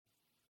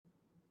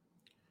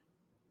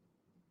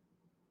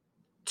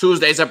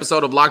Tuesday's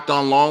episode of Locked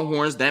On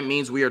Longhorns. That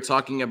means we are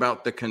talking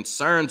about the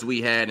concerns we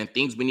had and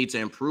things we need to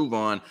improve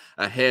on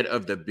ahead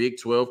of the Big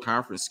 12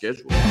 conference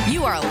schedule.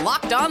 You are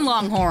Locked On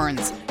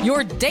Longhorns,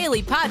 your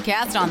daily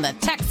podcast on the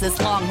Texas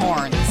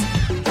Longhorns.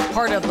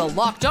 Part of the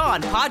Locked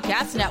On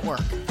Podcast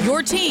Network,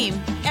 your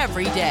team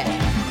every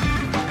day.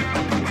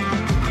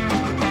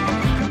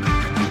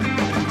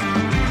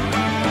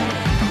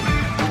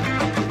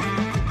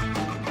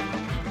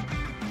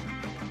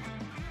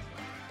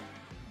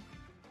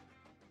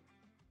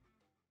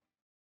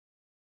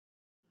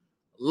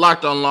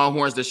 Locked On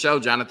Longhorns, the show.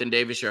 Jonathan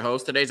Davis, your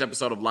host. Today's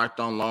episode of Locked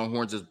On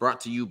Longhorns is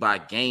brought to you by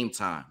Game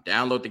Time.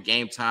 Download the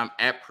Game Time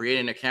app, create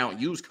an account,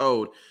 use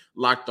code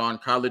Locked On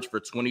College for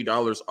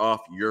 $20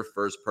 off your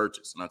first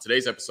purchase. Now,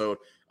 today's episode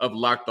of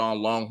Locked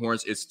On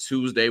Longhorns is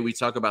Tuesday. We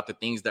talk about the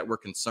things that were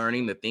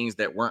concerning, the things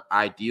that weren't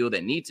ideal,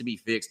 that need to be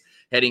fixed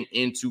heading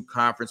into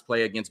conference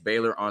play against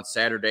Baylor on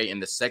Saturday. In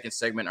the second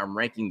segment, I'm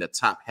ranking the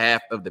top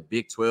half of the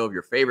Big 12,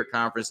 your favorite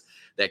conference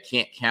that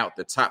can't count,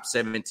 the top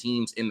 7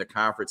 teams in the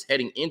conference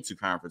heading into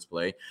conference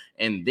play.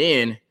 And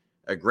then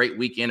a great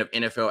weekend of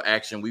NFL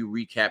action. We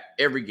recap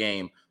every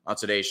game on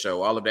today's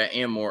show. All of that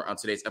and more on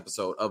today's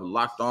episode of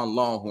Locked On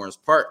Longhorns,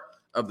 part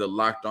of the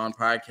Locked On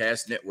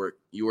Podcast Network,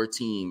 your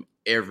team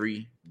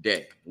every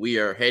day. We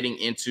are heading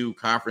into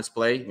conference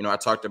play. You know, I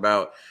talked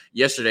about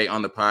yesterday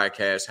on the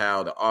podcast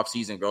how the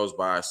offseason goes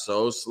by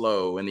so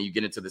slow, and then you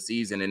get into the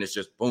season and it's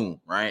just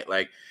boom, right?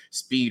 Like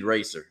speed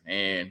racer.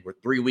 And we're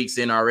 3 weeks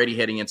in already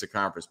heading into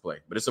conference play.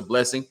 But it's a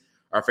blessing.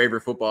 Our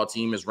favorite football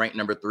team is ranked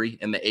number 3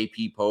 in the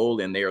AP poll,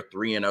 and they are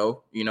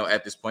 3-0, you know,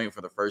 at this point for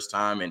the first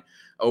time in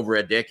over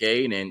a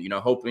decade, and, you know,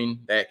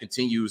 hoping that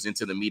continues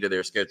into the meat of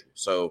their schedule.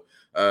 So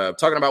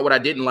talking about what I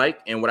didn't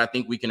like and what I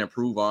think we can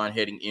improve on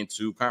heading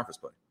into conference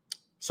play.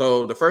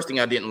 So the first thing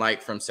I didn't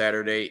like from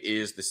Saturday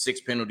is the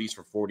 6 penalties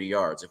for 40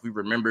 yards. If we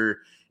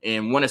remember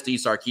in one of Steve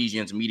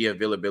Sarkisian's media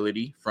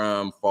availability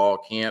from fall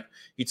camp,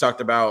 he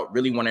talked about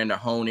really wanting to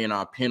hone in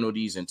on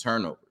penalties and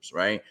turnovers,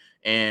 right?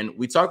 And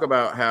we talk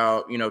about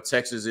how, you know,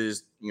 Texas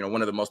is, you know,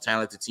 one of the most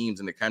talented teams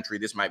in the country.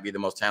 This might be the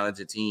most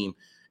talented team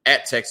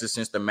at Texas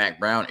since the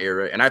Mack Brown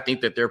era. And I think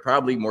that they're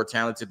probably more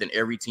talented than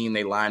every team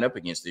they line up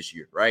against this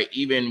year, right?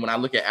 Even when I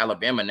look at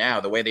Alabama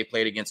now, the way they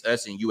played against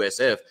us in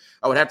USF,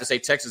 I would have to say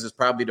Texas is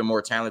probably the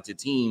more talented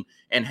team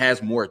and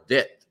has more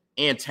depth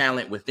and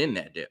talent within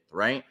that depth,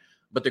 right?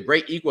 But the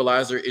great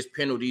equalizer is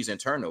penalties and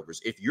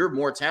turnovers. If you're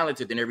more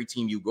talented than every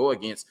team you go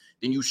against,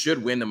 then you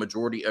should win the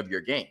majority of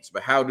your games.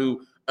 But how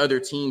do other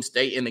teams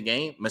stay in the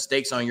game?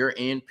 Mistakes on your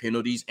end,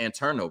 penalties and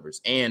turnovers.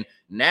 And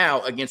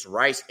now against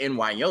Rice and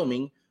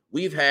Wyoming,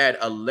 we've had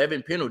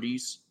 11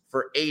 penalties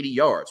for 80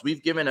 yards.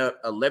 We've given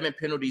 11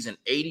 penalties and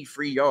 80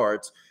 free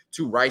yards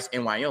to Rice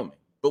and Wyoming.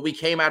 But we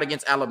came out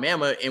against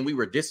Alabama and we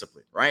were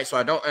disciplined, right? So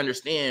I don't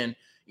understand,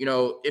 you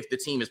know, if the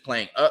team is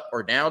playing up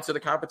or down to the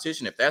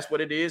competition. If that's what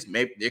it is,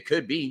 maybe it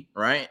could be,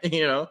 right?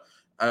 You know,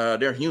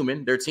 they're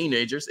human. They're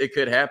teenagers. It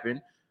could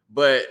happen.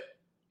 But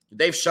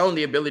they've shown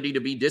the ability to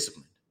be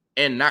disciplined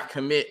and not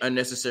commit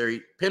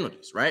unnecessary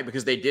penalties, right?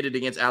 Because they did it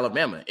against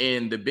Alabama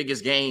in the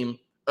biggest game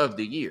of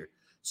the year.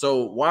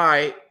 So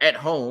why at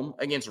home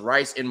against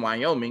Rice and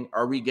Wyoming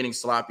are we getting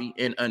sloppy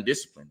and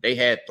undisciplined? They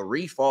had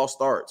 3 false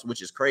starts,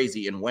 which is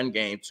crazy, in one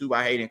game, 2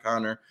 by Hayden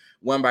Connor,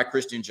 1 by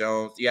Christian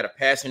Jones. You had a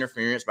pass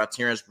interference by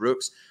Terrence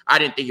Brooks. I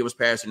didn't think it was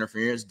pass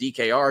interference.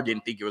 DKR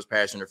didn't think it was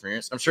pass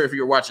interference. I'm sure if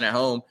you were watching at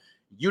home,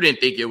 you didn't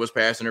think it was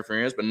pass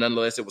interference, but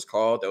nonetheless, it was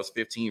called. That was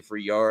 15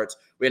 free yards.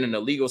 We had an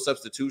illegal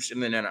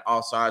substitution and then an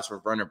offsides for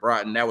Vernon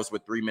Broughton. That was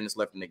with 3 minutes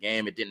left in the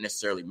game. It didn't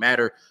necessarily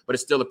matter, but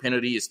it's still a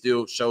penalty. It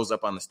still shows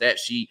up on the stat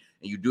sheet,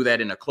 and you do that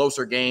in a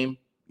closer game.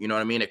 You know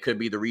what I mean? It could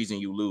be the reason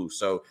you lose.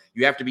 So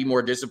you have to be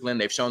more disciplined.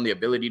 They've shown the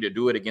ability to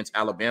do it against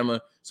Alabama,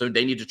 so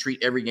they need to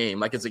treat every game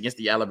like it's against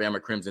the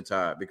Alabama Crimson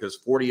Tide, because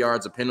 40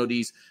 yards of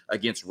penalties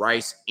against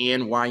Rice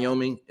and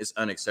Wyoming is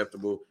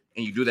unacceptable,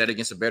 and you do that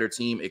against a better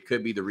team, it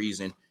could be the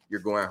reason you're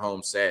going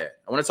home sad.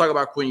 I want to talk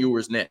about Quinn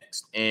Ewers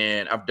next.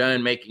 And I've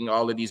done making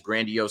all of these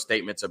grandiose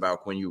statements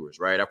about Quinn Ewers,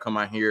 right? I've come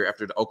on here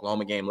after the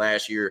Oklahoma game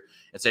last year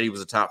and said he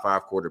was a top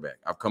 5 quarterback.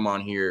 I've come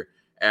on here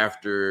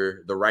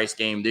after the Rice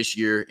game this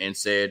year and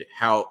said,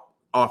 how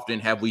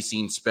often have we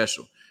seen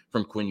special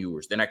from Quinn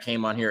Ewers? Then I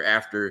came on here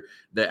after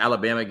the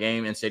Alabama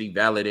game and said he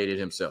validated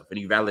himself, and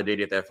he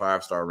validated that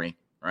 5-star rank.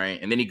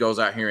 Right. And then he goes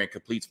out here and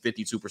completes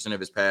 52% of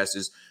his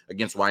passes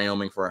against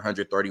Wyoming for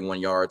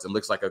 131 yards and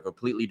looks like a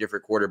completely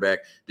different quarterback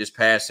this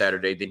past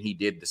Saturday than he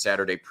did the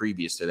Saturday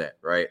previous to that.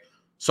 Right.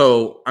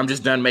 So I'm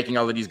just done making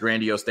all of these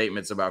grandiose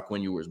statements about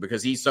Quinn Ewers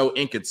because he's so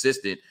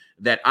inconsistent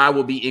that I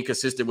will be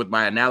inconsistent with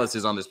my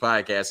analysis on this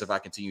podcast if I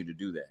continue to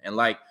do that. And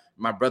like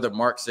my brother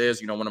Mark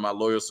says, you know, one of my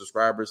loyal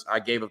subscribers,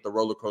 I gave up the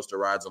roller coaster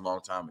rides a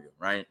long time ago.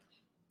 Right.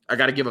 I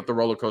got to give up the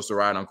roller coaster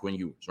ride on Quinn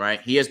Ewers. Right.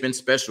 He has been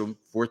special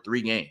for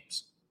 3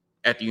 games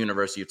at the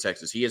University of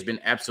Texas. He has been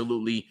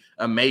absolutely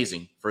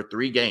amazing for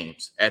 3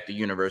 games at the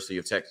University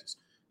of Texas.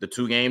 The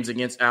 2 games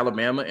against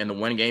Alabama and the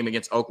 1 game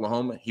against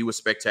Oklahoma, he was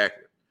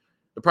spectacular.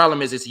 The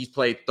problem is he's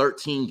played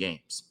 13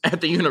 games at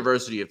the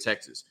University of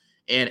Texas,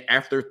 And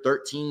after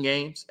 13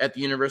 games at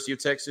the University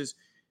of Texas,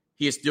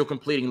 he is still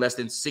completing less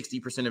than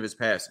 60% of his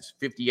passes,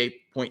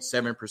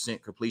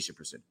 58.7% completion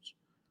percentage.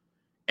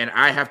 And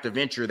I have to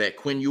venture that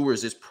Quinn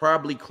Ewers is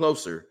probably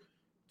closer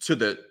to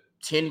the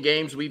 10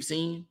 games we've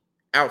seen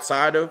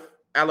outside of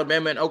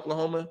Alabama and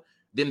Oklahoma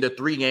than the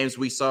 3 games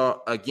we saw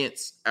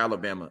against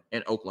Alabama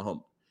and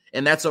Oklahoma.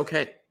 And that's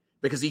okay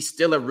because he's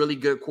still a really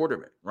good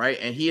quarterback, right?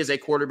 And he is a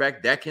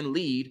quarterback that can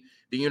lead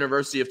the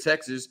University of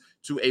Texas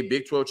to a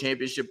Big 12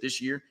 championship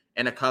this year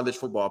and a college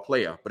football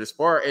playoff. But as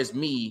far as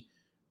me,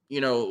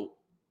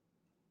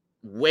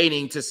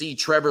 waiting to see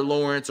Trevor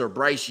Lawrence or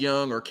Bryce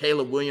Young or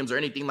Caleb Williams or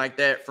anything like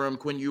that from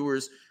Quinn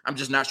Ewers, I'm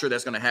just not sure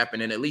that's going to happen.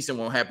 And at least it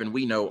won't happen,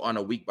 we know, on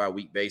a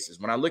week-by-week basis.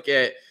 When I look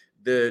at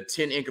the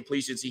 10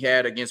 incompletions he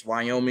had against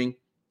Wyoming,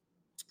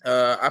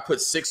 I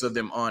put 6 of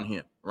them on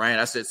him, right?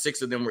 I said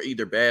 6 of them were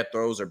either bad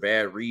throws or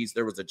bad reads.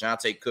 There was a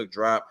Jonte Cook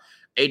drop.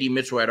 A.D.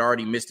 Mitchell had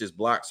already missed his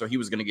block, so he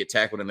was going to get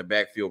tackled in the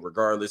backfield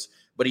regardless,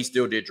 but he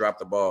still did drop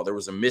the ball. There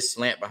was a missed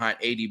slant behind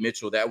A.D.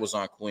 Mitchell. That was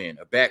on Quinn.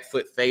 A back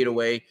foot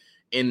fadeaway.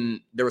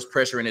 There was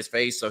pressure in his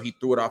face, so he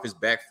threw it off his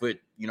back foot,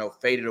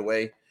 faded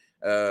away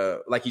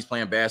like he's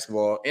playing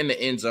basketball in the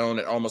end zone.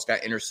 It almost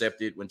got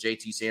intercepted when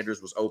J.T.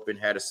 Sanders was open,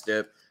 had a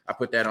step. I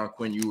put that on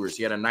Quinn Ewers.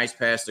 He had a nice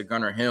pass to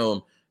Gunnar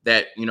Helm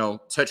that,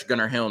 touched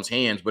Gunnar Helm's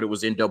hands, but it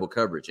was in double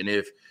coverage. And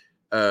if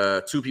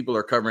 2 people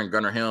are covering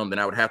Gunnar Helm, then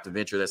I would have to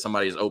venture that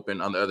somebody is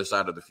open on the other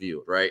side of the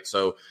field, right?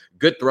 So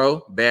good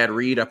throw, bad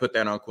read. I put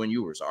that on Quinn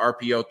Ewers. A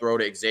RPO throw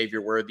to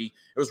Xavier Worthy.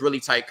 It was really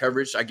tight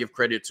coverage. I give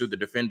credit to the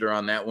defender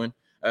on that one.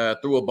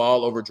 Threw a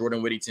ball over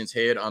Jordan Whittington's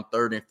head on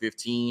 3rd and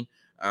 15.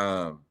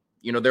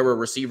 There were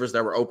receivers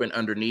that were open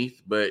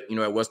underneath, but,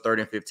 it was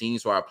 3rd and 15.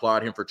 So I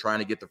applaud him for trying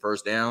to get the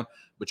first down.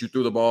 But you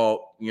threw the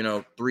ball,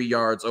 3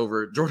 yards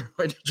over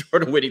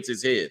Jordan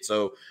Whittington's head.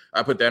 So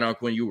I put that on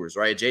Quinn Ewers,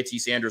 right? J.T.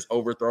 Sanders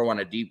overthrow on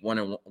a deep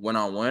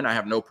one-on-one. I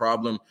have no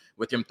problem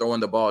with him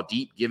throwing the ball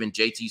deep, giving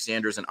J.T.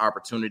 Sanders an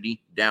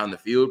opportunity down the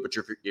field. But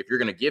if you're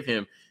going to give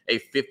him a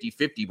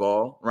 50-50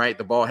 ball, right,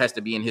 the ball has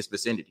to be in his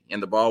vicinity.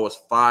 And the ball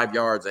was 5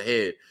 yards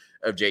ahead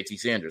of J.T.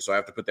 Sanders. So I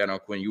have to put that on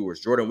Quinn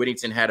Ewers. Jordan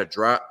Whittington had a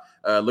drop.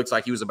 Looks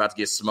like he was about to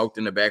get smoked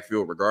in the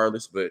backfield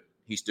regardless, but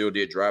he still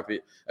did drop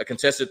it. A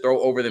contested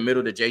throw over the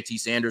middle to J.T.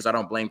 Sanders. I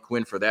don't blame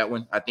Quinn for that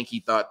one. I think he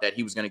thought that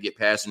he was going to get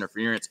pass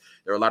interference.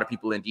 There were a lot of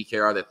people in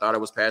DKR that thought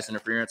it was pass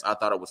interference. I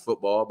thought it was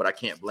football, but I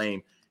can't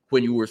blame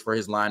Quinn Ewers for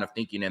his line of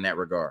thinking in that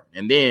regard.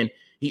 And then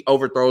he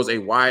overthrows a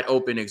wide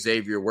open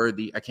Xavier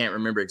Worthy. I can't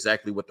remember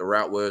exactly what the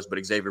route was,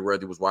 but Xavier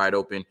Worthy was wide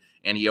open,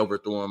 and he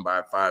overthrew him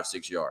by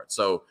 5-6 yards.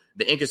 So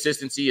the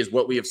inconsistency is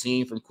what we have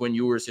seen from Quinn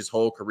Ewers his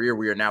whole career.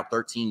 We are now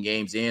 13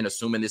 games in,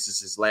 assuming this is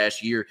his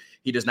last year.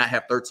 He does not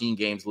have 13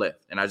 games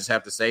left. And I just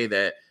have to say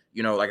that,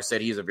 like I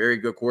said, he is a very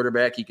good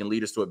quarterback. He can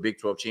lead us to a Big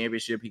 12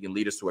 championship. He can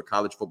lead us to a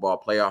college football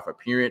playoff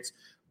appearance.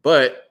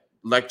 But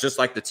just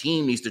like the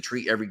team needs to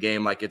treat every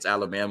game like it's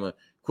Alabama,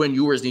 Quinn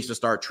Ewers needs to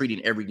start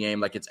treating every game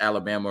like it's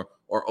Alabama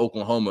or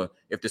Oklahoma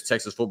if this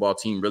Texas football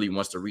team really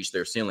wants to reach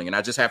their ceiling. And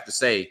I just have to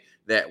say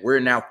that we're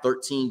now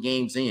 13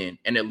 games in,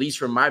 and at least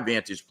from my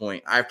vantage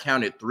point, I've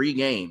counted 3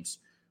 games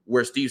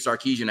where Steve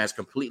Sarkisian has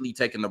completely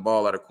taken the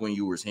ball out of Quinn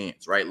Ewers'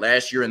 hands, right?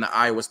 Last year in the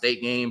Iowa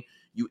State game,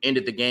 you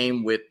ended the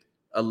game with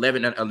an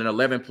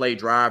 11-play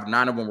drive.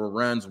 9 of them were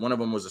runs. 1 of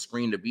them was a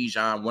screen to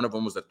Bijan. 1 of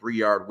them was a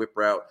 3-yard whip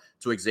route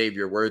to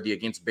Xavier Worthy.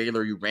 Against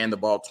Baylor, you ran the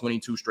ball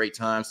 22 straight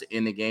times to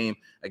end the game.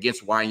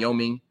 Against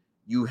Wyoming,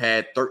 you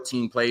had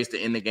 13 plays to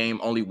end the game.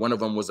 Only 1 of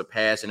them was a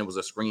pass, and it was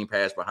a screen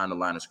pass behind the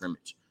line of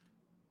scrimmage.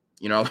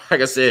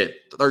 Like I said,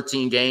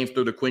 13 games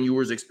through the Quinn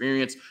Ewers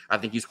experience. I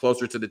think he's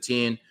closer to the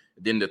 10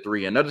 than the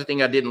 3. Another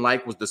thing I didn't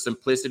like was the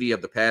simplicity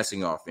of the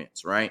passing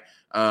offense, right?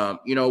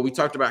 We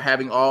talked about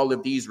having all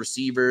of these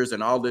receivers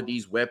and all of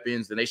these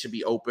weapons, and they should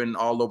be open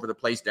all over the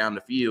place down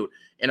the field.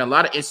 In a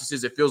lot of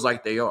instances, it feels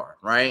like they are,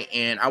 right?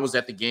 And I was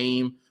at the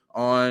game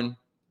on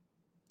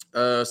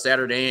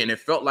Saturday, and it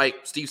felt like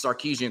Steve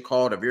Sarkisian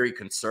called a very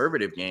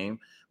conservative game,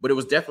 but it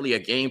was definitely a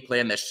game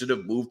plan that should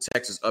have moved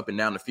Texas up and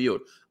down the field.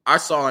 I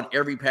saw in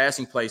every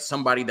passing play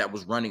somebody that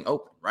was running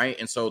open, right?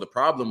 And so the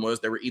problem was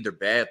there were either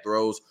bad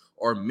throws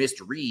or missed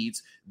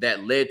reads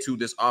that led to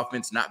this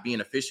offense not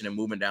being efficient and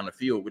moving down the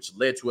field, which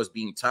led to us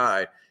being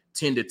tied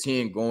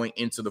 10-10 going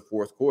into the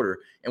 4th quarter.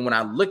 And when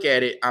I look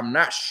at it, I'm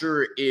not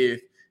sure if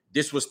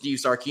this was Steve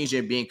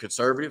Sarkisian being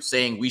conservative,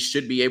 saying we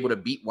should be able to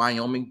beat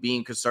Wyoming,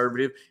 being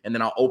conservative, and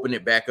then I'll open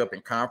it back up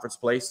in conference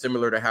play,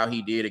 similar to how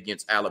he did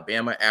against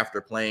Alabama after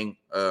playing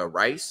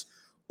Rice,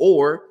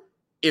 or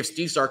if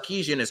Steve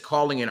Sarkisian is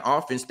calling an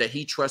offense that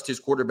he trusts his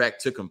quarterback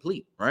to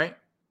complete, right?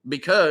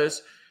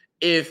 Because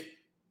if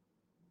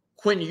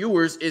Quinn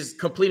Ewers is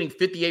completing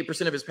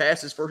 58% of his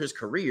passes for his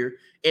career,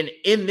 and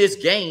in this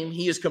game,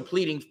 he is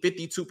completing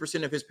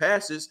 52% of his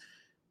passes,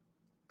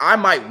 I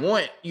might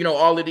want,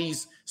 all of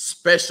these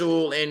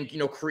special and,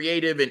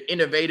 creative and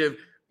innovative,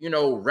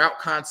 route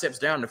concepts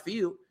down the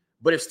field.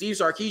 But if Steve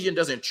Sarkisian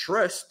doesn't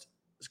trust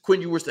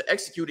Quinn Ewers to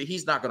execute it,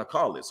 he's not going to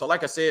call it. So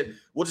like I said,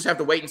 we'll just have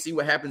to wait and see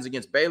what happens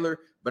against Baylor.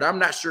 But I'm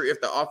not sure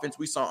if the offense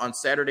we saw on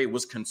Saturday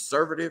was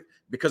conservative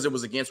because it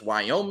was against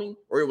Wyoming,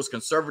 or it was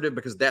conservative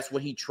because that's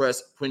what he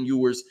trusts Quinn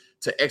Ewers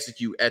to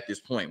execute at this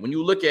point. When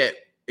you look at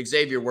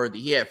Xavier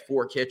Worthy, he had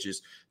 4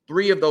 catches.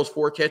 3 of those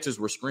 4 catches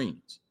were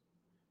screens.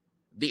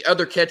 The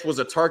other catch was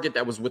a target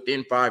that was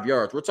within 5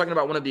 yards. We're talking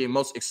about one of the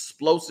most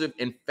explosive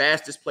and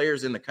fastest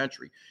players in the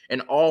country.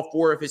 And all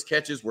 4 of his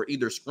catches were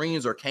either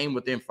screens or came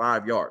within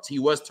 5 yards. He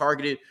was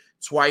targeted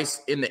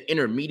twice in the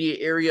intermediate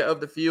area of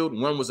the field.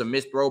 One was a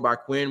missed throw by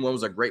Quinn. One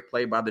was a great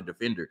play by the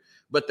defender.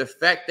 But the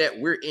fact that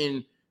we're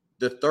in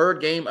the 3rd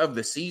game of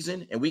the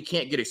season and we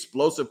can't get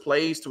explosive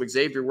plays to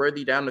Xavier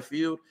Worthy down the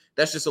field,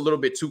 that's just a little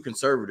bit too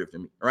conservative to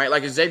me, all right?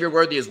 Like Xavier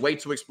Worthy is way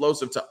too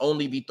explosive to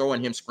only be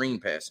throwing him screen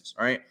passes,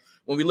 all right?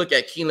 When we look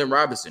at Keelan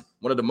Robinson,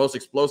 one of the most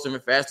explosive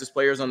and fastest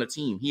players on the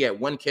team, he had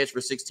 1 catch for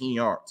 16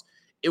 yards.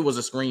 It was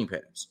a screen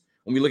pass.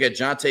 When we look at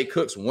Jonte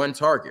Cooks, 1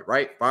 target,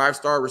 right?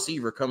 5-star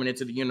receiver coming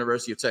into the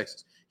University of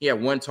Texas. He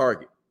had 1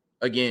 target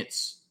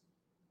against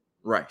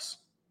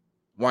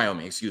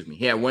Wyoming.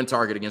 He had 1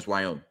 target against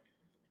Wyoming.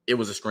 It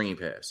was a screen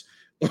pass.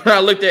 When I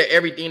looked at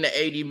everything that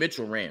A.D.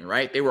 Mitchell ran,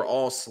 right, they were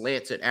all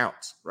slanted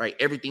outs, right?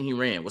 Everything he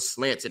ran was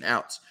slanted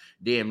outs,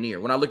 damn near.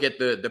 When I look at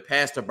the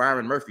pass to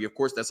Byron Murphy, of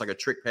course, that's like a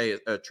trick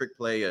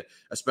play,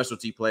 a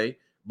specialty play.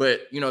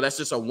 But, that's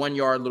just a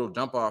 1-yard little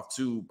dump off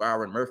to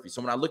Byron Murphy.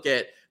 So when I look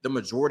at the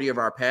majority of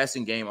our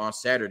passing game on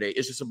Saturday,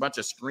 it's just a bunch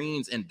of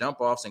screens and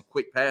dump offs and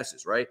quick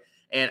passes, right?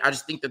 And I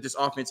just think that this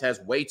offense has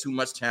way too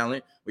much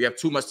talent. We have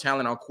too much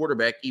talent on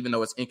quarterback, even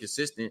though it's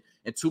inconsistent,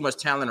 and too much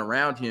talent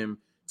around him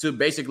to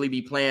basically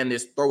be playing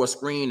this throw a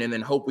screen and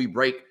then hope we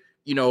break,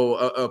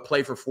 a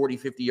play for 40,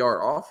 50-yard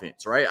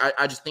offense, right?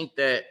 I just think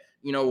that,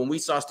 when we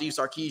saw Steve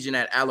Sarkisian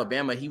at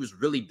Alabama, he was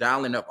really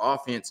dialing up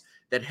offense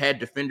that had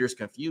defenders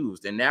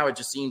confused. And now it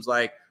just seems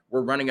like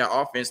we're running an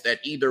offense that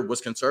either was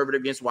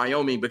conservative against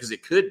Wyoming because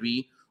it could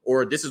be,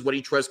 or this is what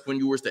he trusts Quinn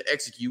Ewers to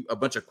execute, a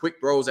bunch of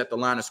quick throws at the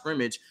line of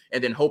scrimmage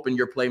and then hoping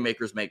your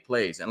playmakers make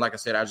plays. And like I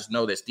said, I just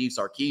know that Steve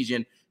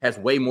Sarkisian has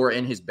way more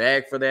in his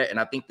bag for that. And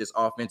I think this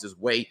offense is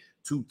way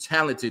too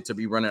talented to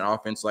be running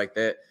offense like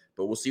that.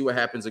 But we'll see what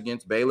happens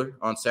against Baylor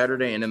on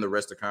Saturday and then the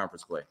rest of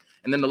conference play.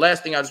 And then the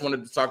last thing I just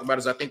wanted to talk about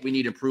is I think we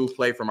need improved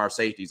play from our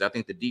safeties. I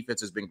think the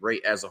defense has been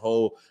great as a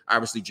whole.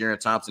 Obviously, Jaron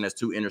Thompson has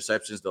 2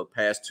 interceptions the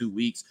past 2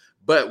 weeks.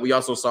 But we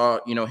also saw,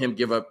 him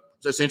give up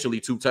essentially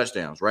 2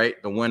 touchdowns,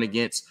 right? The one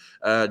against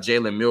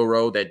Jalen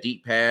Milroe, that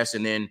deep pass.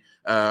 And then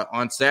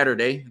on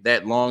Saturday,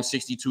 that long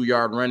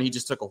 62-yard run, he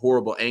just took a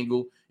horrible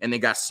angle and then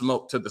got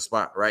smoked to the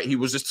spot, right? He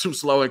was just too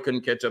slow and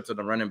couldn't catch up to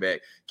the running back.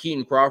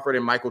 Keaton Crawford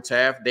and Michael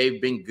Taft,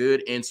 they've been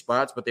good in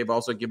spots, but they've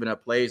also given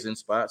up plays in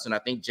spots. And I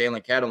think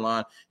Jalen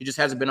Catalon, he just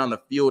hasn't been on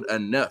the field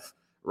enough,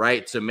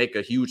 right, to make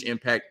a huge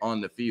impact on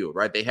the field,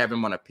 right? They have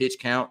him on a pitch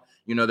count.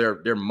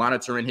 They're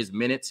monitoring his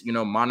minutes,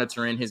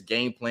 monitoring his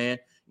game plan,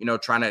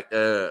 trying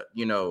to,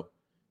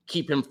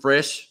 keep him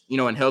fresh,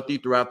 and healthy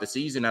throughout the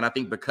season. And I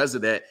think because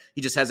of that,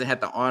 he just hasn't had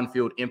the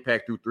on-field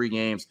impact through 3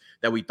 games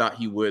that we thought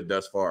he would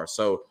thus far.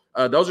 So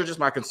those are just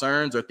my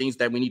concerns or things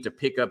that we need to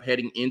pick up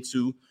heading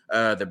into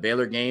the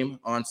Baylor game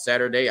on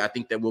Saturday. I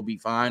think that we'll be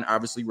fine.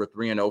 Obviously, we're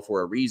 3-0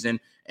 for a reason,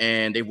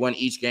 and they've won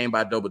each game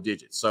by double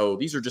digits. So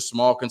these are just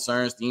small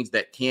concerns, things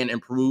that can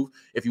improve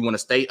if you want to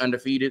stay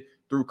undefeated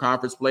through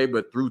conference play.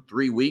 But through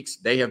 3 weeks,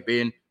 they have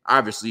been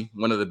obviously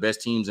one of the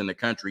best teams in the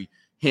country,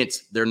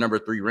 hence their number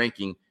 3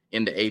 ranking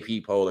in the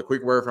AP poll. A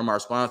quick word from our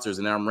sponsors,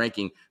 and then I'm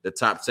ranking the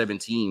top 7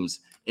 teams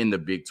in the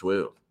Big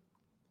 12.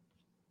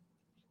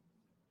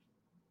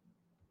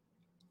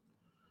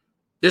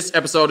 This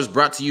episode is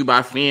brought to you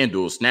by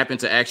FanDuel. Snap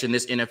into action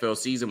this NFL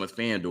season with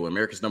FanDuel,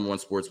 America's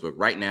 #1 sportsbook.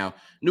 Right now,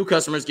 new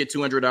customers get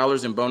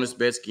 $200 in bonus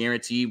bets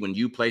guaranteed when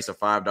you place a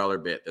 $5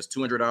 bet. That's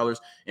 $200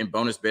 in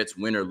bonus bets,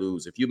 win or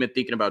lose. If you've been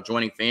thinking about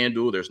joining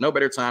FanDuel, there's no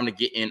better time to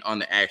get in on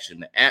the action.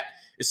 The app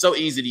is so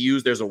easy to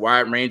use. There's a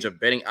wide range of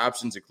betting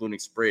options, including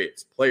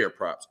spreads, player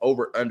props,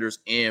 over-unders,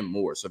 and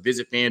more. So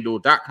visit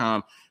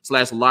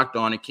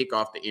FanDuel.com/lockedon and kick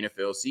off the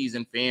NFL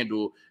season.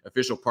 FanDuel,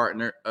 official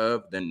partner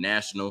of the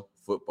National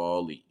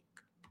Football League.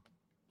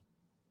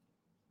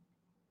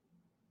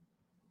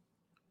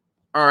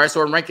 All right,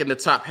 so I'm ranking the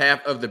top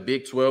half of the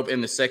Big 12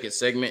 in the second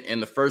segment. And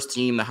the first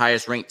team, the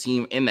highest ranked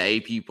team in the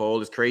AP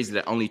poll, it's crazy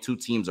that only 2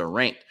 teams are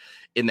ranked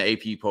in the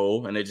AP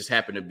poll, and they just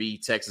happen to be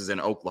Texas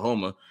and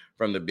Oklahoma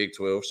from the Big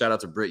 12. Shout out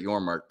to Britt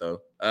Yormark,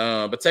 though.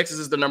 But Texas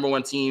is the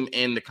 #1 team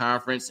in the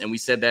conference, and we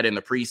said that in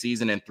the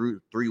preseason, and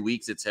through 3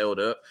 weeks it's held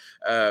up.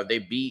 They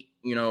beat,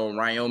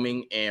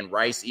 Wyoming and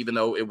Rice, even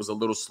though it was a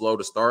little slow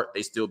to start.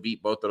 They still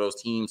beat both of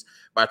those teams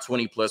by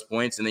 20-plus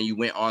points, and then you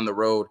went on the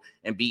road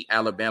and beat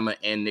Alabama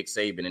and Nick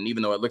Saban. And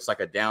even though it looks like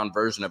a down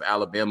version of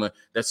Alabama,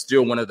 that's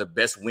still one of the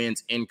best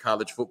wins in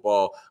college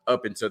football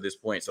up until this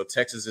point. So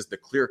Texas is the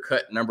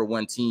clear-cut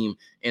 #1 team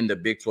in the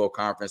Big 12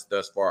 conference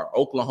thus far.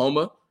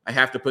 Oklahoma, I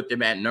have to put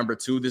them at number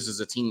 2. This is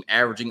a team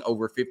averaging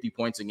over 50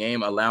 points a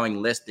game,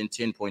 allowing less than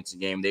 10 points a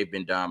game. They've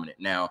been dominant.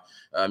 Now,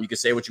 you can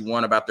say what you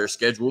want about their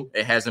schedule.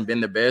 It hasn't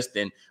been the best,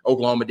 and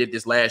Oklahoma did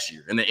this last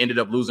year, and they ended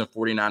up losing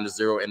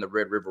 49-0 in the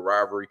Red River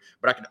rivalry.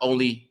 But I can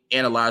only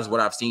analyze what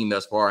I've seen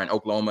thus far, and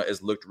Oklahoma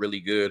has looked really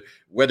good.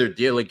 Whether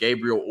Dylan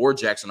Gabriel or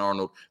Jackson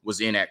Arnold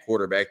was in at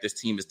quarterback, this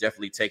team has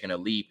definitely taken a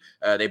leap.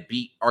 They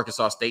beat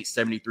Arkansas State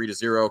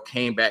 73-0,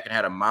 came back and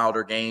had a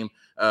milder game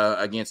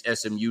against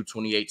SMU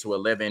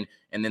 28-11,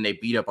 and then they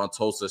beat up on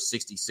Tulsa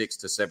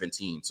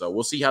 66-17. So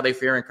we'll see how they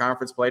fare in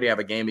conference play. They have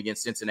a game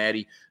against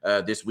Cincinnati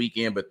this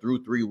weekend, but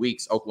through 3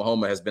 weeks,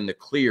 Oklahoma has been the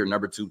clear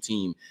number 2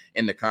 team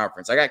in the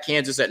conference. I got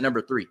Kansas at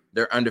number 3.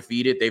 They're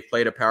undefeated. They've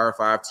played a Power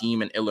 5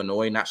 team in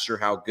Illinois. Not sure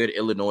how good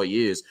Illinois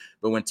is,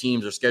 but when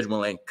teams are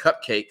scheduling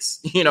cupcakes,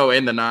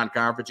 in the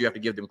non-conference, you have to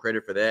give them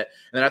credit for that.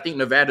 And then I think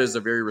Nevada is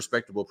a very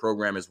respectable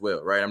program as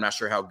well, right? I'm not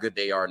sure how good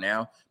they are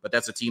now, but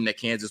that's a team that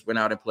Kansas went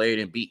out and played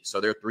and beat. So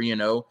they're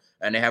 3-0,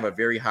 and they have a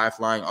very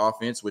high-flying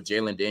offense with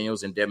Jalen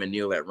Daniels and Devin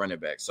Neal at running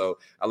back. So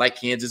I like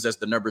Kansas as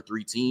the number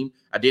 3 team.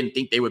 I didn't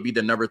think they would be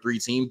the number 3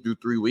 team through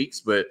 3 weeks,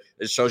 but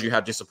it shows you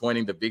how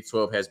disappointing the Big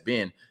 12 has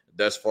been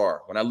thus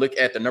far. When I look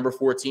at the number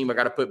 4 team, I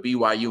got to put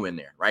BYU in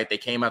there, right? They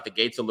came out the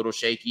gates a little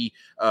shaky,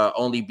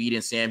 only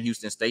beating Sam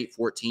Houston State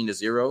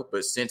 14-0.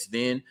 But since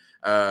then,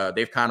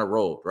 they've kind of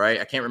rolled, right?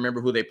 I can't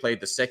remember who they played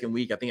the second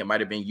week. I think it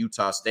might have been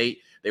Utah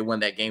State. They won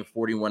that game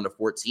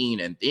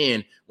 41-14. And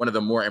then one of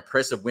the more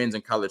impressive wins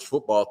in college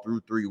football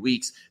through 3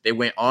 weeks, they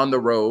went on the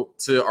road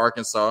to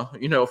Arkansas,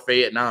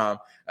 Fayetteville,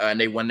 and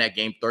they won that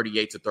game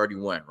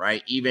 38-31,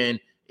 right? Even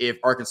if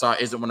Arkansas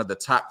isn't one of the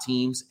top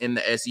teams in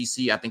the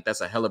SEC, I think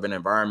that's a hell of an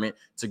environment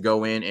to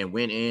go in and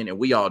win in. And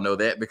we all know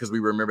that because we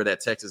remember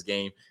that Texas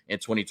game in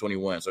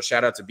 2021. So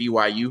shout out to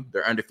BYU.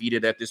 They're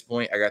undefeated at this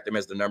point. I got them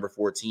as the number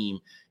 4 team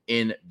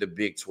in the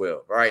Big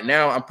 12. All right,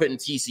 now I'm putting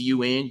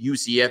TCU in.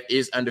 UCF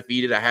is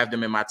undefeated. I have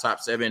them in my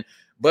top 7.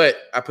 But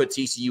I put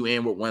TCU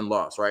in with 1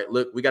 loss, right?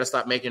 Look, we got to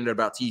stop making it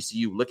about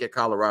TCU. Look at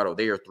Colorado.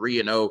 They are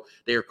 3-0.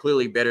 They are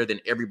clearly better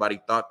than everybody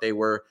thought they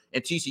were.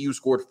 And TCU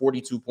scored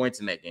 42 points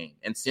in that game.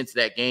 And since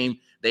that game,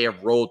 they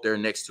have rolled their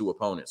next 2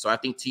 opponents. So I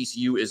think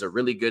TCU is a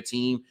really good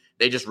team.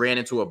 They just ran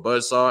into a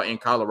buzzsaw in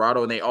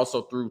Colorado, and they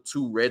also threw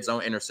 2 red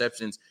zone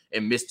interceptions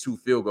and missed 2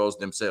 field goals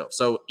themselves.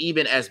 So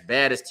even as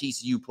bad as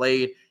TCU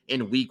played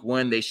in week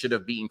 1, they should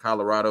have beaten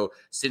Colorado.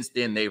 Since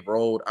then, they've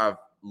rolled. I've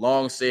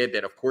long said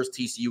that, of course,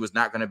 TCU is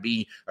not going to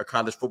be a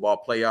college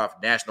football playoff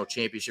national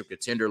championship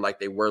contender like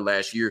they were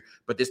last year,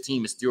 but this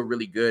team is still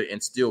really good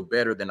and still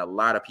better than a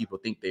lot of people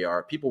think they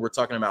are. People were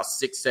talking about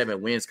 6-7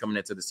 wins coming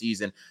into the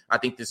season. I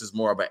think this is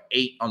more of an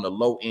 8 on the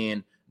low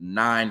end,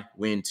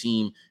 9-win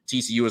team.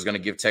 TCU is going to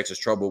give Texas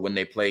trouble when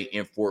they play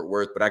in Fort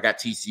Worth, but I got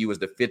TCU as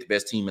the 5th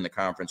best team in the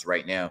conference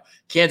right now.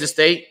 Kansas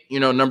State,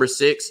 number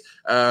 6.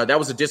 That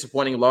was a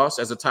disappointing loss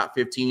as a top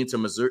 15 to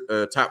Missouri,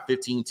 top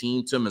 15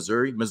 team to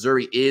Missouri.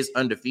 Missouri is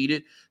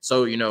undefeated,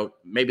 so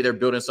maybe they're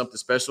building something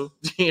special,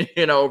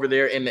 over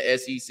there in the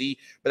SEC.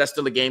 But that's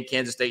still a game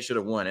Kansas State should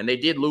have won, and they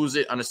did lose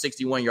it on a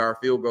 61-yard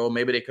field goal.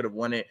 Maybe they could have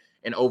won it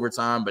in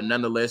overtime, but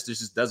nonetheless, this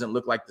just doesn't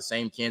look like the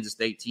same Kansas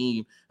State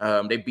team.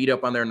 They beat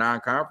up on their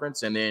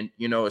non-conference, and then,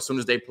 as soon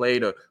as they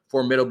played a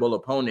formidable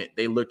opponent,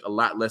 they looked a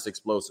lot less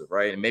explosive,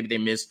 right? And maybe they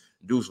missed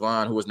Deuce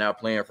Vaughn, who is now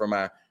playing for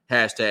my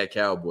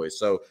 #Cowboys.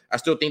 So I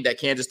still think that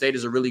Kansas State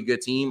is a really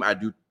good team. I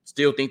do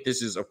still think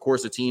this is, of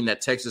course, a team that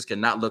Texas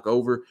cannot look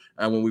over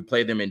when we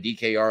play them in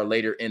DKR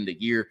later in the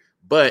year.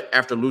 But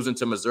after losing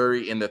to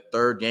Missouri in the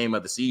 3rd game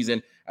of the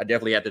season, I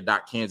definitely had to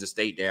knock Kansas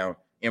State down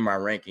in my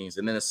rankings.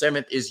 And then the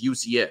 7th is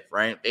UCF,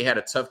 right? They had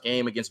a tough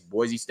game against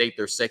Boise State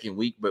their 2nd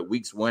week, but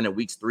weeks 1 and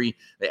weeks 3,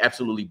 they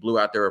absolutely blew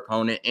out their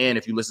opponent. And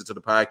if you listen to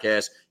the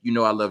podcast,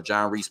 I love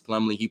John Reese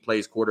Plumlee. He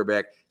plays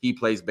quarterback. He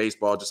plays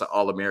baseball, just an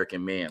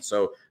all-American man.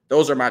 So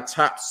those are my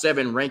top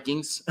 7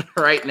 rankings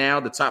right now.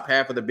 The top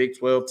half of the Big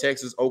 12,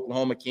 Texas,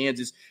 Oklahoma,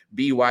 Kansas,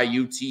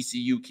 BYU,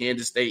 TCU,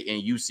 Kansas State,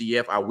 and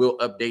UCF. I will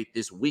update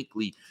this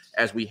weekly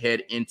as we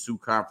head into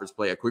conference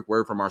play. A quick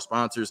word from our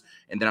sponsors,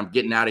 and then I'm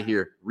getting out of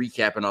here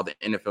recapping all the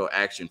NFL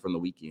action from the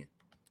weekend.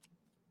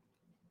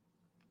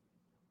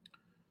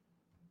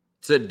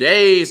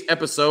 Today's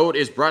episode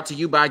is brought to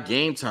you by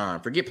Game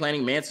Time. Forget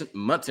planning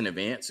months in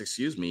advance.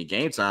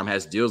 Game Time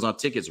has deals on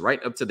tickets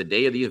right up to the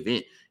day of the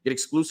event. Get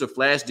exclusive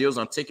flash deals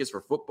on tickets for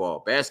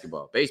football,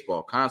 basketball,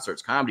 baseball,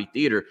 concerts, comedy,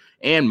 theater,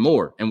 and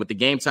more. And with the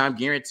Game Time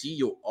guarantee,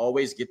 you'll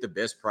always get the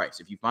best price.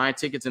 If you find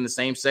tickets in the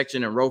same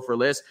section and row for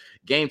less,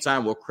 Game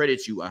Time will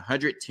credit you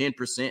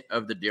 110%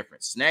 of the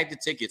difference. Snag the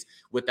tickets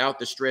without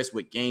the stress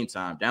with Game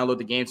Time. Download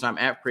the Game Time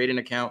app, create an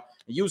account,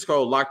 and use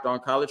code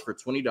LOCKEDONCollege for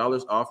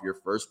 $20 off your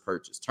first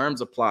purchase. Terms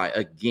apply.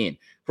 Again,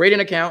 create an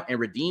account and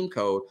redeem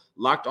code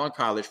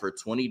LOCKEDONCollege for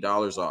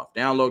 $20 off.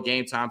 Download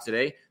Game Time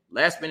today.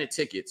 Last minute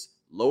tickets.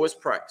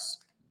 Lowest price,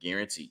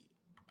 guaranteed.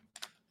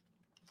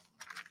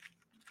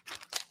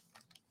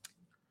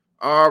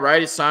 All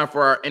right, it's time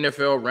for our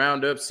NFL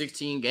roundup.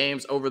 16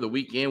 games over the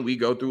weekend. We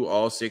go through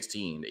all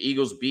 16. The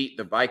Eagles beat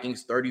the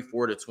Vikings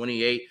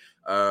 34-28.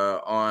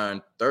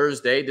 On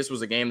Thursday, this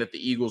was a game that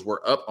the Eagles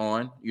were up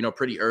on,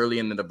 pretty early,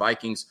 and then the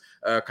Vikings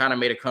kind of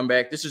made a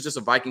comeback. This is just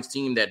a Vikings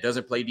team that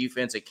doesn't play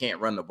defense. It can't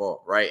run the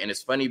ball, right? And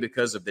it's funny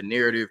because of the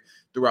narrative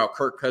throughout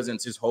Kirk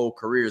Cousins, his whole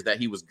career, is that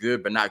he was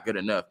good but not good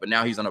enough. But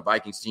now he's on a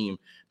Vikings team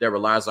that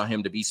relies on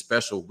him to be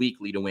special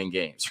weekly to win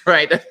games,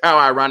 right? That's how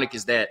ironic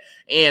is that.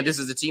 And this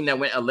is a team that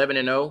went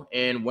 11-0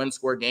 in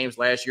one-score games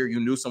last year. You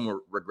knew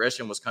some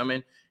regression was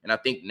coming. And I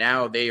think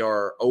now they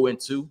are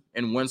 0-2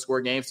 in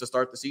one-score games to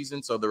start the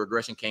season. So the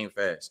regression came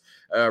fast.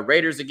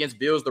 Raiders against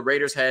Bills. The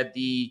Raiders had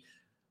the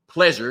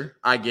pleasure,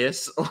 I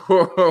guess,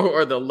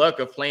 or the luck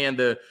of playing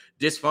the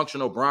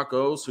dysfunctional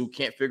Broncos, who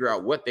can't figure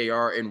out what they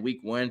are in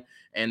week one.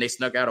 And they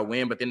snuck out a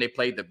win, but then they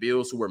played the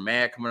Bills, who were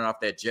mad coming off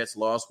that Jets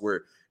loss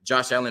where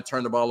Josh Allen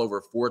turned the ball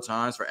over 4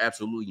 times for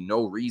absolutely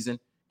no reason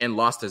and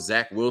lost to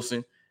Zach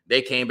Wilson.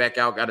 They came back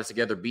out, got it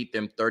together, beat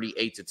them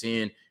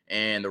 38-10.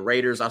 And the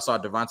Raiders, I saw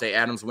Devontae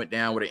Adams went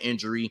down with an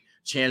injury.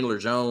 Chandler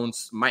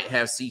Jones might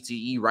have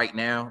CTE right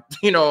now.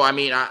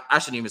 I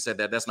shouldn't even said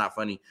that. That's not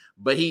funny.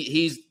 But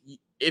he's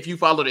if you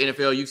follow the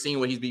NFL, you've seen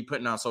what he's been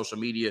putting on social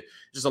media.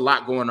 Just a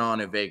lot going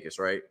on in Vegas,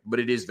 right? But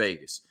it is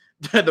Vegas.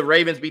 The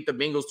Ravens beat the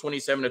Bengals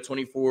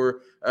 27-24.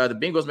 The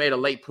Bengals made a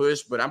late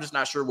push, but I'm just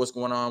not sure what's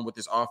going on with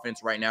this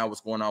offense right now,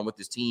 what's going on with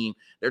this team.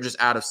 They're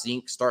just out of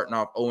sync, starting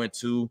off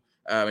 0-2.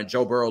 And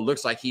Joe Burrow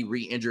looks like he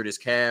re-injured his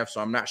calf, so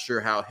I'm not sure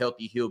how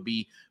healthy he'll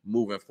be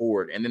moving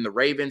forward. And then the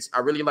Ravens, I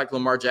really like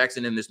Lamar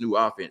Jackson in this new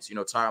offense.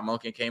 Todd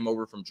Monken came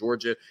over from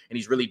Georgia, and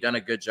he's really done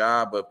a good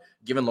job of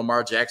giving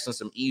Lamar Jackson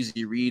some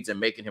easy reads and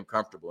making him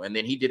comfortable. And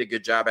then he did a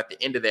good job at the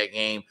end of that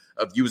game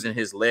of using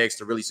his legs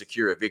to really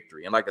secure a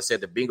victory. And like I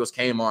said, the Bengals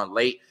came on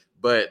late,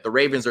 but the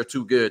Ravens are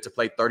too good to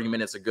play 30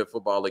 minutes of good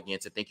football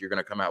against to think you're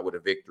going to come out with a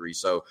victory.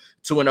 So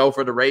 2-0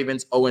 for the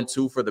Ravens,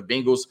 0-2 for the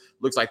Bengals.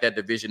 Looks like that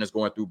division is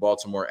going through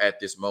Baltimore at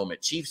this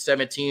moment. Chiefs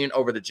 17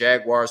 over the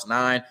Jaguars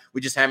 9. We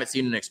just haven't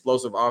seen an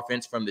explosive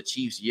offense from the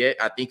Chiefs yet.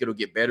 I think it'll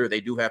get better.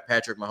 They do have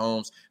Patrick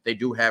Mahomes. They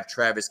do have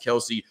Travis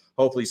Kelce.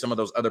 Hopefully some of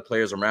those other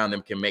players around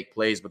them can make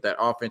plays, but that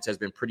offense has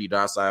been pretty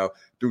docile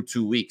through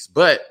 2 weeks.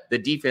 But the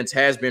defense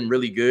has been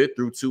really good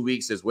through 2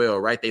 weeks as well,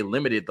 right? They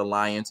limited the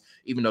Lions,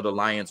 even though the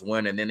Lions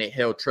won, and then they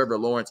held Trevor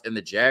Lawrence and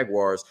the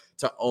Jaguars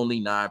to only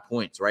 9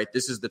 points, right?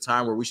 This is the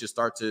time where we should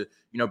start to,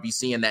 be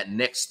seeing that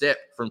next step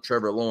from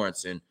Trevor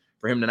Lawrence. And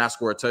for him to not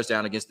score a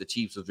touchdown against the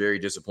Chiefs was very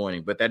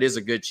disappointing. But that is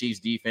a good Chiefs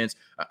defense,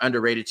 an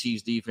underrated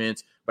Chiefs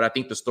defense. But I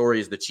think the story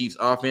is the Chiefs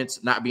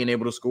offense not being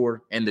able to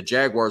score and the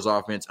Jaguars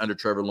offense under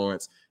Trevor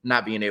Lawrence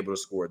not being able to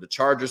score. The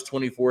Chargers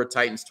 24,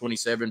 Titans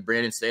 27.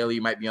 Brandon Staley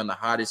might be on the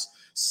hottest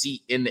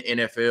seat in the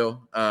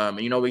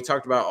NFL. We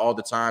talked about all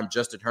the time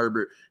Justin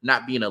Herbert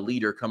not being a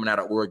leader coming out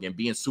of Oregon,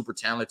 being super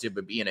talented,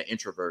 but being an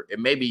introvert.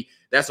 And maybe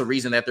that's a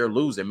reason that they're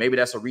losing. Maybe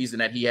that's a reason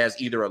that he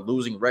has either a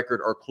losing record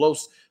or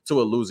close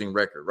to a losing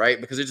record, right?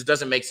 Because it just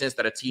doesn't make sense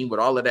that a team with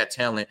all of that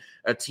talent,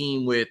 a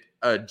team with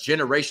a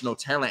generational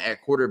talent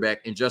at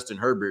quarterback in Justin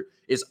Herbert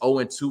is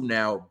 0-2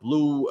 now,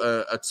 blew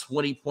a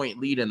 20-point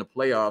lead in the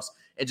playoffs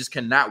and just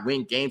cannot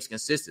win games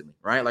consistently,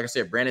 right? Like I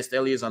said, Brandon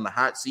Staley is on the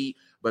hot seat,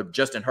 but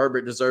Justin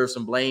Herbert deserves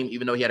some blame.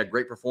 Even though he had a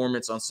great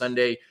performance on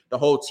Sunday, the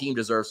whole team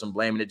deserves some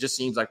blame. And it just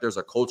seems like there's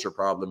a culture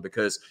problem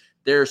because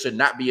there should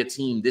not be a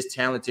team this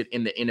talented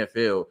in the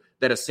NFL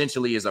that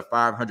essentially is a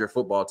 500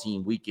 football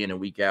team week in and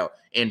week out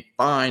and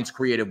finds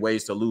creative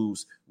ways to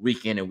lose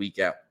week in and week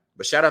out.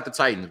 But shout out the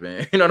Titans,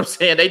 man. You know what I'm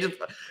saying? They just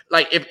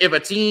like if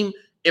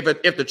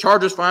the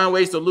Chargers find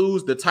ways to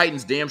lose, the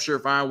Titans damn sure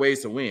find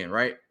ways to win,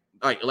 right?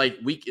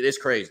 It's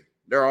crazy.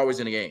 They're always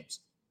in the games,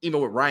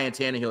 even with Ryan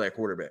Tannehill at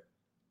quarterback.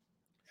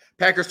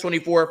 Packers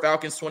 24,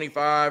 Falcons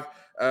 25.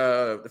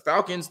 The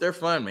Falcons, they're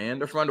fun, man.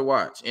 They're fun to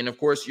watch. And, of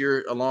course,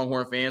 you're a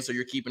Longhorn fan, so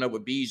you're keeping up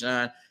with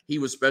Bijan. He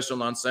was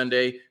special on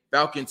Sunday.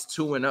 Falcons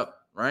 2-0,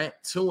 right?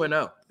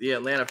 2-0. The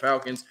Atlanta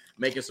Falcons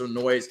making some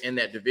noise in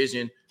that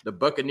division. The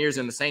Buccaneers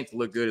and the Saints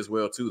look good as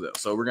well, too, though.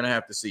 So we're going to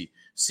have to see.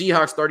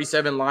 Seahawks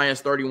 37,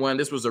 Lions 31.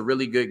 This was a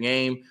really good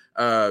game.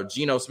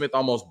 Geno Smith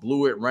almost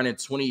blew it, running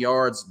 20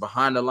 yards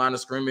behind the line of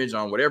scrimmage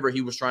on whatever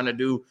he was trying to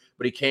do,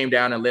 but he came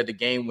down and led the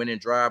game-winning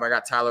drive. I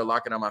got Tyler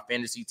Lockett on my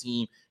fantasy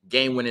team.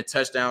 Game-winning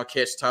touchdown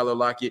catch, Tyler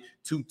Lockett.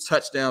 2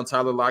 touchdown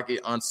Tyler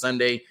Lockett on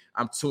Sunday.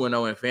 I'm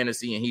 2-0 in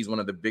fantasy, and he's one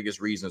of the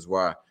biggest reasons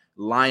why.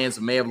 Lions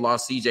may have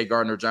lost C.J.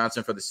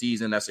 Gardner-Johnson for the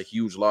season. That's a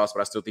huge loss,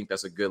 but I still think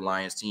that's a good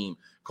Lions team.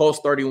 Colts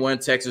 31,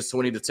 Texas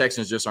 20. The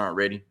Texans just aren't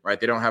ready, right?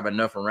 They don't have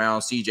enough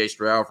around C.J.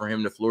 Stroud for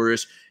him to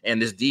flourish. And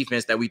this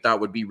defense that we thought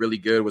would be really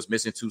good was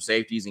missing 2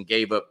 safeties and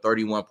gave up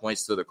 31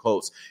 points to the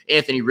Colts.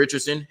 Anthony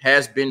Richardson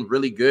has been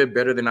really good,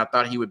 better than I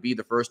thought he would be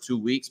the first 2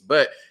 weeks,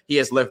 but he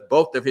has left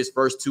both of his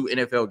first 2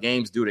 NFL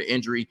games due to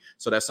injury.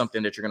 So that's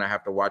something that you're going to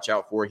have to watch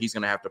out for. He's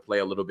going to have to play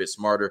a little bit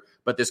smarter,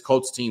 but this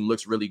Colts team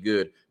looks really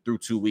good through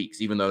 2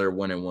 weeks, even though they're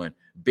 1-1.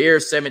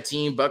 Bears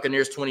 17,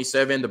 Buccaneers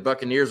 27. The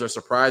Buccaneers are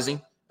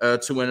surprising.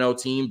 2-0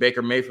 team.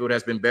 Baker Mayfield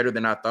has been better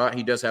than I thought.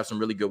 He does have some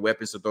really good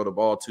weapons to throw the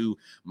ball to,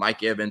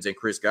 Mike Evans and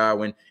Chris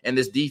Godwin. And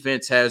this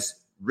defense has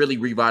really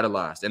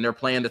revitalized, and they're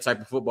playing the type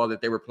of football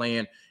that they were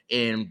playing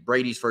in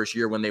Brady's first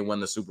year when they won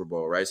the Super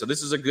Bowl, right? So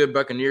this is a good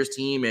Buccaneers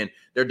team, and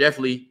they're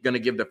definitely going to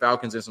give the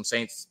Falcons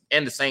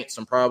and the Saints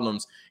some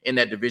problems in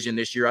that division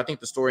this year. I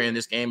think the story in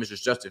this game is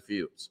just Justin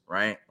Fields,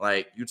 right?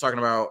 Like, you're talking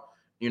about,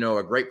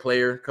 a great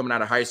player coming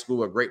out of high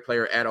school, a great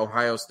player at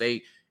Ohio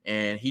State,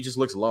 and he just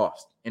looks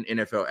lost in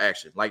NFL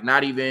action. Like,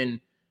 not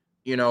even,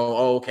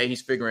 okay,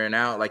 he's figuring it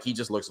out. Like, he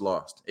just looks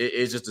lost.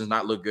 It just does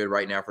not look good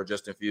right now for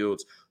Justin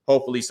Fields.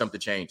 Hopefully something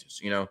changes,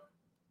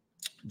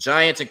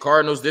 Giants and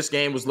Cardinals, this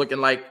game was looking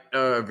like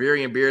a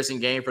very embarrassing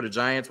game for the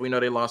Giants. We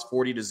know they lost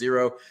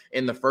 40-0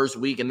 in the first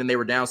week, and then they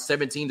were down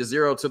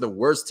 17-0 to the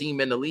worst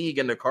team in the league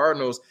and the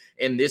Cardinals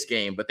in this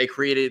game. But they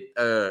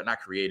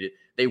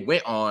they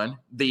went on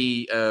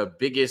the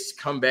biggest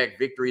comeback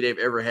victory they've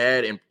ever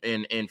had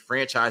in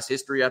franchise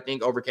history, I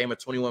think, overcame a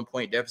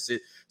 21-point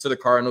deficit to the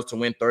Cardinals to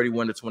win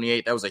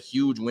 31-28. That was a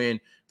huge win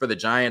for the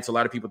Giants. A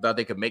lot of people thought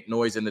they could make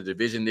noise in the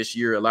division this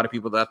year. A lot of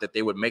people thought that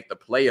they would make the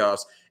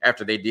playoffs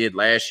after they did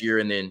last year.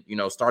 And then,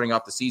 starting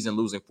off the season,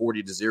 losing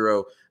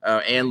 40-0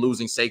 and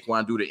losing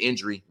Saquon due to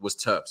injury was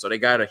tough. So they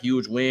got a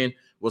huge win.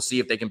 We'll see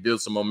if they can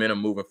build some momentum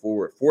moving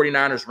forward.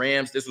 49ers,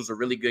 Rams, this was a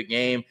really good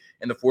game.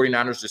 And the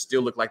 49ers just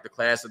still look like the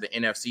class of the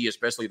NFC,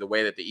 especially the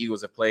way that the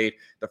Eagles have played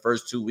the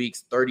first 2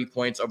 weeks. 30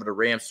 points over the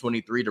Rams,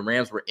 23. The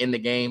Rams were in the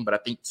game, but I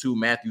think 2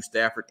 Matthew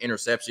Stafford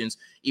interceptions,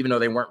 even though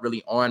they weren't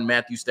really on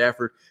Matthew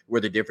Stafford, were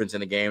the difference in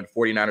the game. The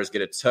 49ers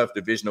get a tough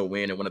divisional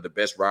win in one of the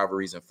best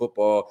rivalries in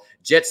football.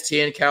 Jets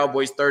 10,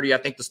 Cowboys 30. I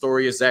think the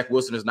story is Zach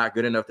Wilson is not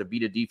good enough to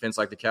beat a defense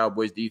like the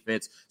Cowboys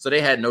defense, so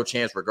they had no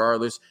chance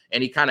regardless.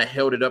 And he kind of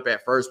held it up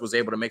at first, was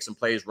able to make some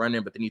plays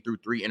running, but then he threw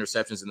 3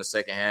 interceptions in the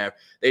second half.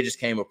 They just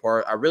came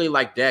apart. I really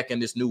like Dak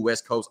and this new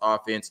West Coast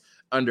offense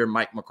under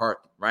Mike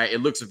McCarthy, right? It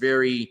looks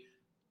very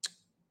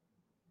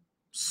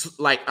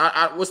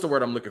what's the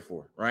word I'm looking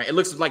for, right? It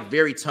looks like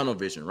very tunnel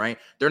vision, right?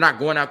 They're not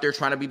going out there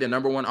trying to be the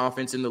number one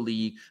offense in the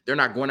league. They're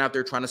not going out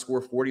there trying to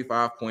score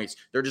 45 points.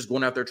 They're just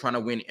going out there trying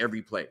to win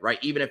every play, right?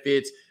 Even if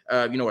it's,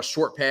 a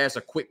short pass,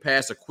 a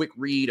quick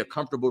read, a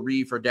comfortable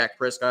read for Dak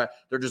Prescott,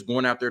 they're just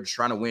going out there just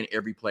trying to win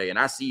every play. And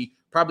I see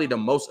probably the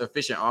most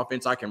efficient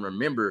offense I can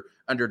remember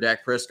under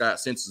Dak Prescott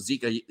since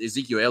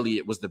Ezekiel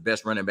Elliott was the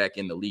best running back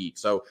in the league.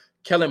 So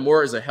Kellen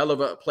Moore is a hell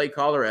of a play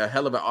caller, a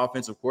hell of an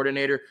offensive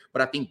coordinator,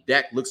 but I think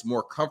Dak looks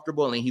more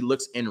comfortable and he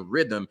looks in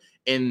rhythm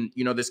in,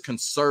 this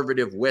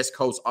conservative West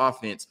Coast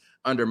offense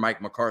under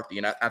Mike McCarthy.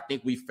 And I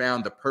think we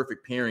found the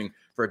perfect pairing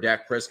for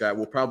Dak Prescott.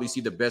 We'll probably see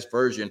the best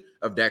version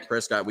of Dak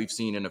Prescott we've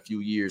seen in a few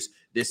years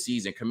this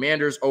season.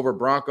 Commanders over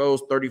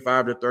Broncos,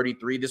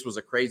 35-33. This was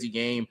a crazy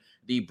game.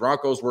 The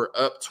Broncos were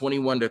up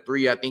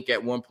 21-3, I think,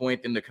 at one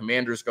point. Then the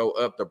Commanders go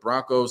up. The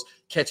Broncos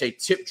catch a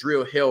tip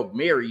drill Hail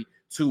Mary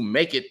to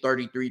make it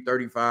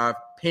 33-35,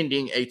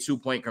 pending a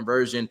 2-point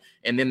conversion.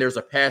 And then there's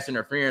a pass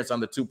interference on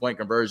the 2-point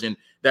conversion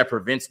that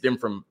prevents them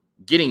from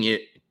getting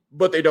it,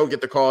 but they don't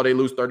get the call. They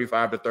lose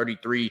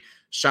 35-33.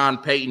 Sean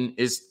Payton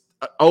is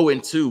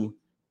 0-2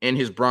 in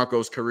his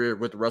Broncos career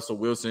with Russell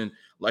Wilson.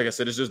 Like I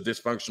said, it's just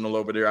dysfunctional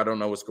over there. I don't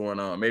know what's going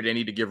on. Maybe they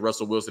need to give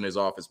Russell Wilson his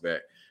office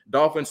back.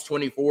 Dolphins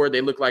 24.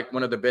 They look like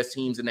one of the best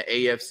teams in the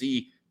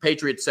AFC.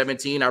 Patriots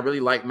 17. I really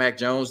like Mac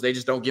Jones. They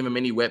just don't give him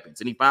any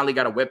weapons. And he finally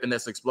got a weapon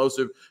that's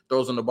explosive,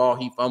 throws on the ball,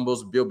 he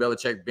fumbles. Bill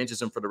Belichick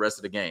benches him for the rest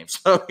of the game.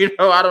 So,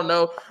 I don't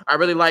know. I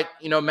really like,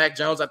 Mac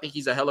Jones. I think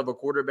he's a hell of a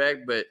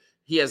quarterback, but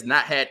he has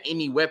not had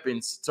any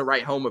weapons to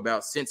write home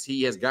about since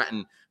he has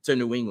gotten to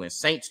New England.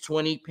 Saints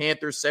 20,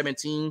 Panthers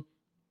 17.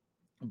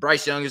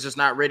 Bryce Young is just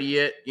not ready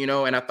yet,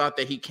 and I thought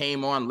that he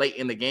came on late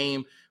in the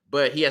game,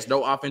 but he has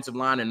no offensive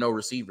line and no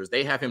receivers.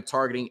 They have him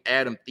targeting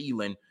Adam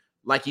Thielen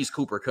like he's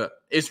Cooper Kupp.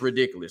 It's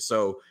ridiculous.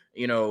 So,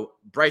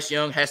 Bryce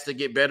Young has to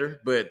get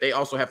better, but they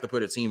also have to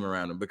put a team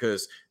around him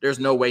because there's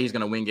no way he's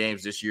going to win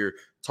games this year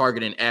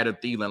targeting Adam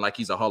Thielen like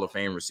he's a Hall of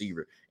Fame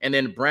receiver. And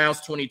then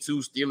Browns 22,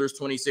 Steelers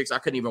 26. I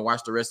couldn't even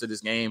watch the rest of this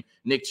game.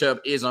 Nick Chubb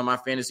is on my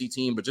fantasy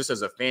team, but just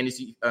as a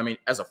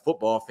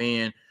football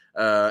fan,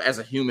 as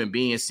a human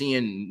being,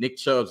 seeing Nick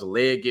Chubb's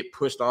leg get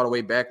pushed all the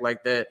way back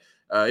like that,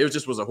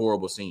 it was a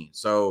horrible scene.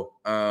 So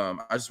I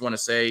just want to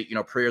say,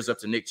 prayers up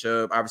to Nick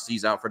Chubb. Obviously,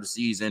 he's out for the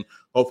season.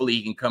 Hopefully,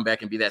 he can come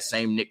back and be that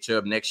same Nick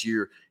Chubb next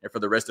year and for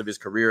the rest of his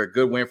career. A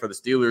good win for the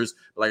Steelers.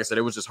 But like I said,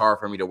 it was just hard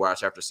for me to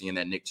watch after seeing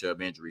that Nick Chubb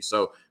injury.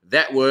 So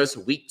that was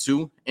week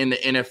 2 in the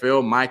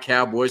NFL. My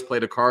Cowboys play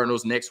the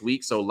Cardinals next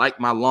week. So like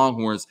my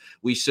Longhorns,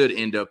 we should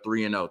end up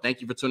 3-0.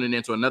 Thank you for tuning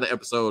in to another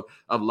episode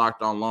of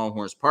Locked On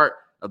Longhorns, part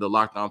of the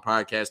Locked On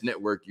Podcast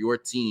Network, your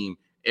team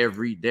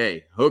every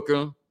day. Hook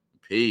 'em.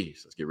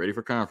 Peace. Let's get ready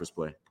for conference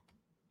play.